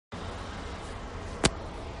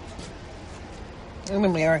In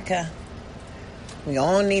America, we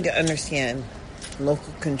all need to understand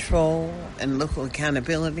local control and local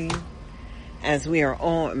accountability, as we are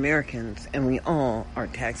all Americans and we all are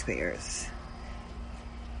taxpayers.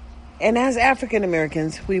 And as African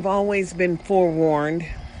Americans, we've always been forewarned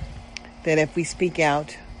that if we speak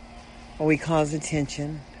out or we cause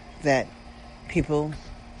attention, that people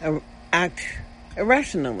act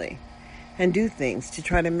irrationally and do things to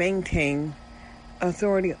try to maintain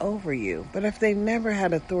authority over you. But if they've never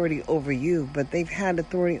had authority over you, but they've had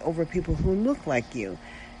authority over people who look like you,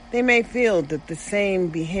 they may feel that the same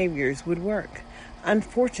behaviors would work.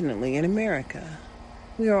 Unfortunately, in America,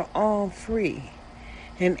 we are all free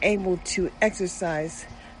and able to exercise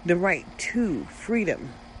the right to freedom,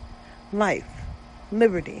 life,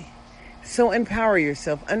 liberty. So empower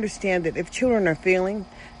yourself. Understand that if children are failing,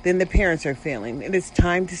 then the parents are failing. It is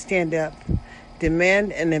time to stand up,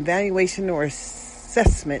 demand an evaluation or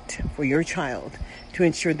assessment for your child to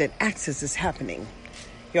ensure that access is happening.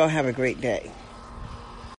 Y'all have a great day.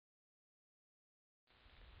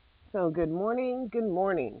 So good morning, good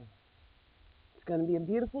morning. It's going to be a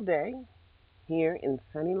beautiful day here in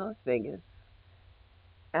sunny Las Vegas,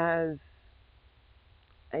 as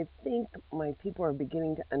I think my people are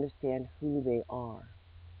beginning to understand who they are.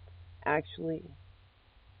 Actually,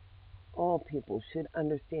 all people should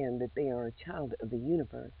understand that they are a child of the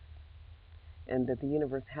universe and that the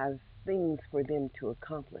universe has things for them to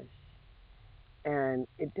accomplish. And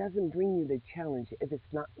it doesn't bring you the challenge if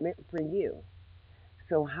it's not meant for you.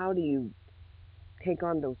 So how do you take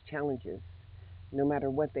on those challenges, no matter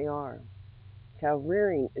what they are? Child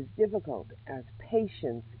rearing is difficult, as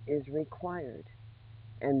patience is required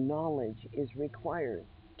and knowledge is required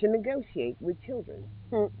to negotiate with children.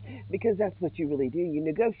 Because that's what you really do. You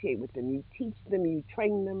negotiate with them. You teach them, you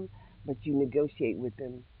train them, but you negotiate with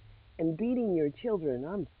them. And beating your children,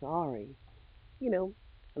 I'm sorry.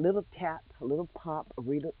 A little tap, a little pop, a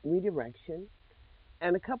redirection,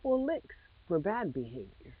 and a couple of licks for bad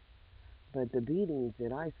behavior. But the beatings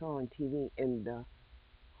that I saw on TV and the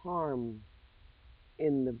harm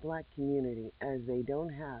in the black community, as they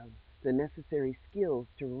don't have the necessary skills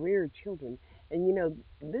to rear children. And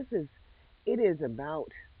it is about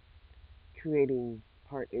creating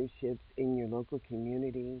partnerships in your local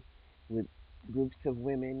community with groups of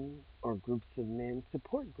women or groups of men,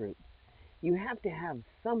 support groups. You have to have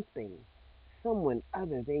something, someone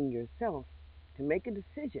other than yourself, to make a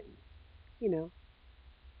decision, you know,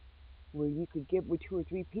 where you could get with two or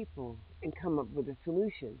three people and come up with a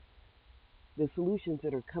solution. The solutions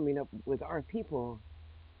that are coming up with our people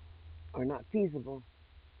are not feasible,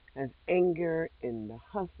 as anger and the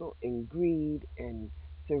hustle and greed and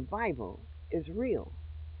survival is real.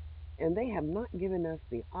 And they have not given us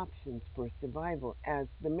the options for survival, as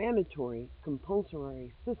the mandatory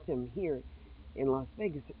compulsory system here in Las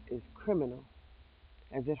Vegas is criminal,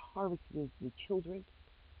 as it harvests the children,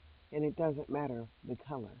 and it doesn't matter the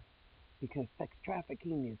color, because sex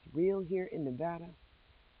trafficking is real here in Nevada,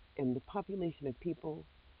 and the population of people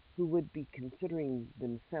who would be considering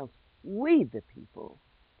themselves we the people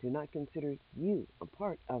do not consider you a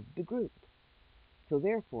part of the group. So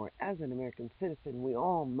therefore, as an American citizen, we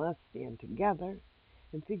all must stand together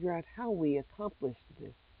and figure out how we accomplish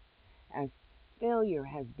this, as failure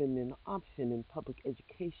has been an option in public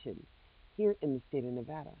education here in the state of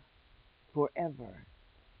Nevada forever,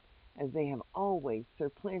 as they have always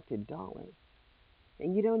supplanted dollars.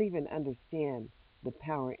 And you don't even understand the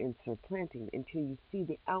power in supplanting until you see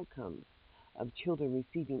the outcomes of children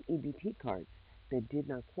receiving EBT cards that did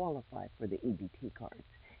not qualify for the EBT cards.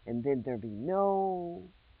 And then there be no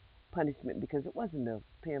punishment, because it wasn't the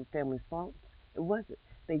family's fault. It wasn't.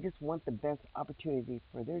 They just want the best opportunity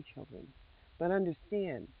for their children. But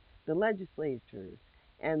understand, the legislatures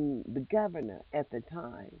and the governor at the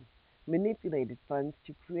time manipulated funds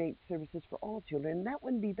to create services for all children, and that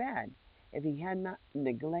wouldn't be bad if he had not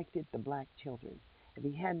neglected the black children, if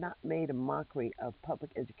he had not made a mockery of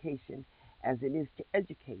public education as it is to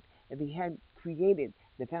educate, if he had created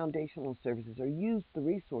the foundational services or used the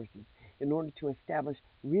resources in order to establish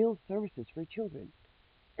real services for children.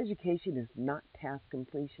 Education is not task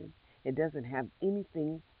completion. It doesn't have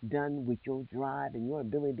anything done with your drive and your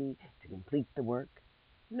ability to complete the work.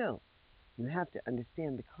 No, you have to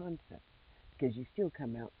understand the concept, because you still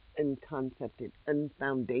come out unconcepted,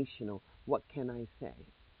 unfoundational. What can I say?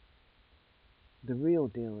 The real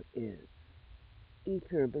deal is e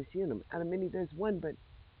pluribus unum. Out of many, there's one, but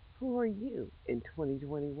who are you in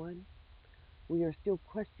 2021? We are still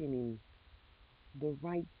questioning the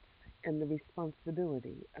rights and the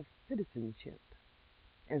responsibility of citizenship,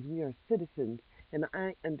 as we are citizens. And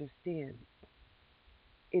I understand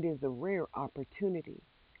it is a rare opportunity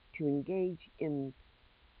to engage in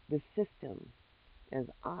the system as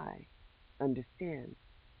I understand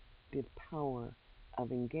the power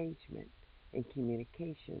of engagement and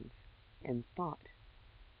communications and thought,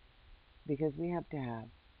 because we have to have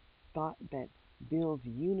thought that builds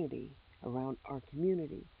unity around our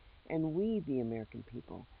community. And we, the American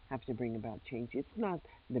people, have to bring about change. It's not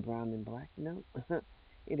the brown and black, no.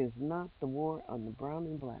 It is not the war on the brown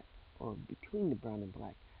and black or between the brown and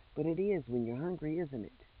black, but it is when you're hungry, isn't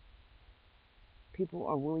it? People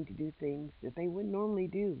are willing to do things that they wouldn't normally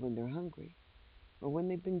do when they're hungry or when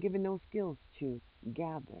they've been given those skills to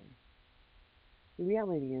gather. The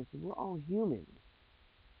reality is, we're all humans.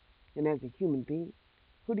 And as a human being,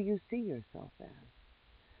 who do you see yourself as?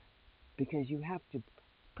 Because you have to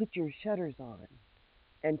put your shutters on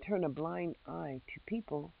and turn a blind eye to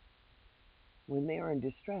people when they are in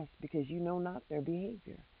distress because you know not their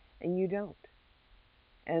behavior and you don't.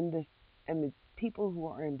 And the people who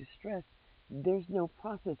are in distress, there's no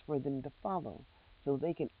process for them to follow so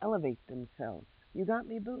they can elevate themselves. You got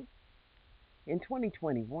me, boo? In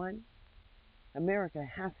 2021, America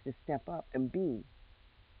has to step up and be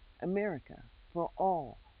America for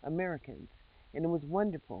all Americans. And it was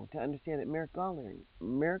wonderful to understand that Merrick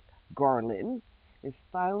Garland is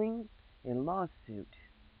filing a lawsuit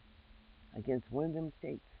against one of them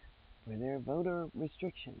states for their voter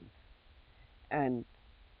restrictions. And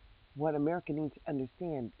what America needs to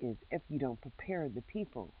understand is if you don't prepare the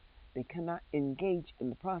people, they cannot engage in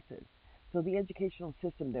the process. So the educational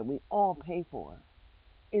system that we all pay for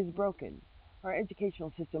is broken. Our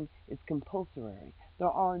educational system is compulsory. There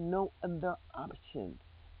are no other options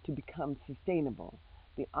to become sustainable.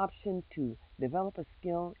 The option to develop a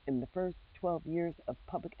skill in the first 12 years of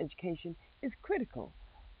public education is critical.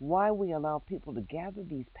 Why we allow people to gather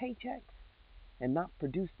these paychecks and not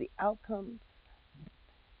produce the outcomes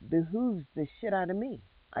behooves the shit out of me.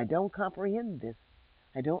 I don't comprehend this.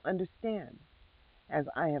 I don't understand. As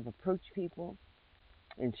I have approached people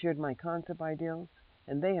and shared my concept ideals,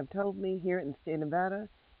 and they have told me here in the state of Nevada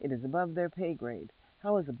it is above their pay grade.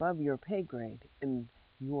 How is above your pay grade in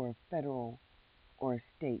your federal or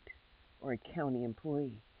state or a county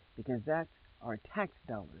employee? Because that's our tax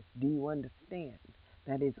dollars. Do you understand?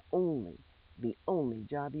 That is the only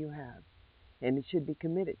job you have. And it should be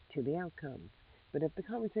committed to the outcomes. But if the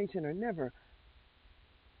conversation are never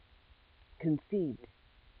conceived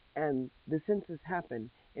and the census happened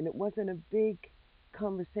and it wasn't a big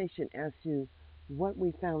conversation as to what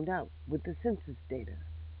we found out with the census data,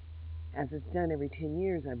 as it's done every 10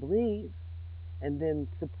 years, I believe, and then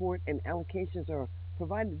support and allocations are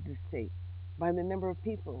provided to the state by the number of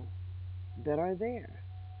people that are there.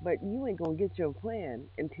 But you ain't going to get your plan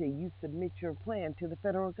until you submit your plan to the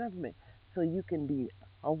federal government so you can be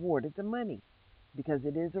awarded the money because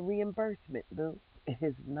it is a reimbursement, though. It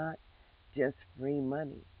is not just free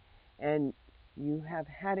money. And you have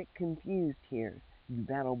had it confused here, you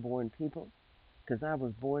battle born people, because I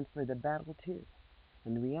was born for the battle too.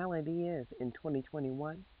 And the reality is, in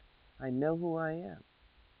 2021, I know who I am.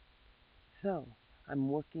 So I'm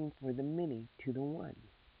working for the many to the one.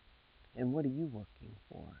 And what are you working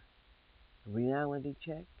for? A reality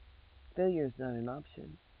check? Failure is not an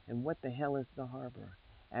option. And what the hell is the harbor?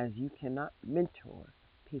 As you cannot mentor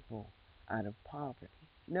people out of poverty.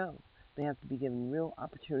 No, they have to be given real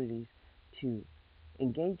opportunities to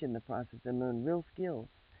engage in the process and learn real skills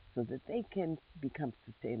so that they can become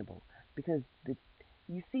sustainable. Because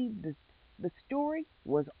you see, the story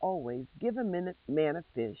was always give a man a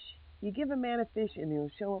fish. You give a man a fish and he'll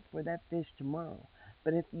show up for that fish tomorrow.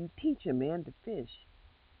 But if you teach a man to fish,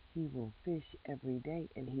 he will fish every day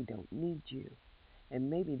and he don't need you. And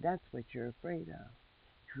maybe that's what you're afraid of,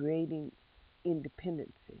 creating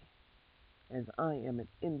independency, as I am an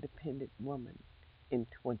independent woman in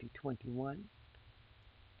 2021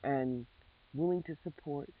 and willing to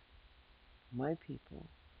support my people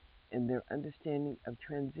and their understanding of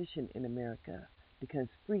transition in America because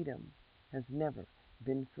freedom has never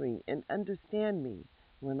been free. And understand me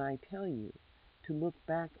when I tell you to look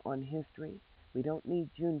back on history. We don't need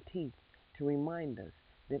Juneteenth to remind us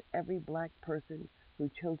that every black person who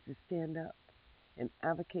chose to stand up and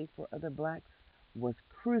advocate for other blacks was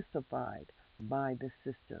crucified by the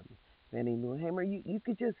system. Fannie Lou Hamer, you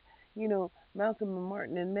could just, Malcolm and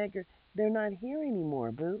Martin and Medgar, they're not here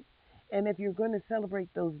anymore, boo. And if you're going to celebrate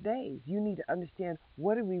those days, you need to understand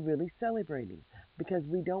what are we really celebrating because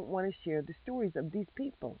we don't want to share the stories of these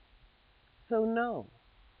people. So no,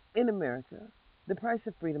 in America, the price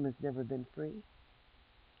of freedom has never been free.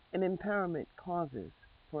 And empowerment causes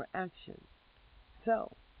for action.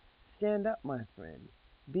 So stand up, my friend.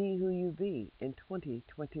 Be who you be in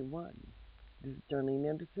 2021. This is Darlene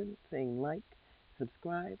Anderson saying like,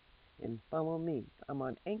 subscribe, and follow me. I'm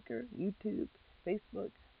on Anchor, YouTube,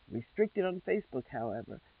 Facebook. Restricted on Facebook,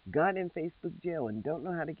 however. Got in Facebook jail and don't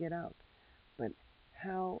know how to get out. But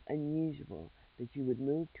how unusual that you would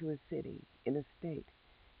move to a city in a state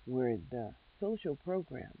where the social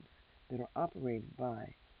programs that are operated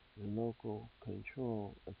by the local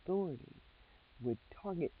control authority would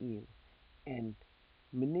target you and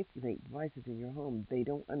manipulate devices in your home. They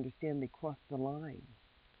don't understand they crossed the line,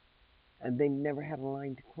 and they never had a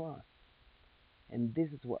line to cross. And this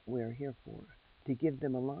is what we're here for, to give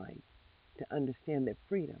them a line, to understand that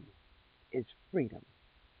freedom is freedom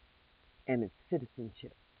and it's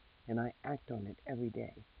citizenship. And I act on it every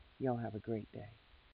day. Y'all have a great day.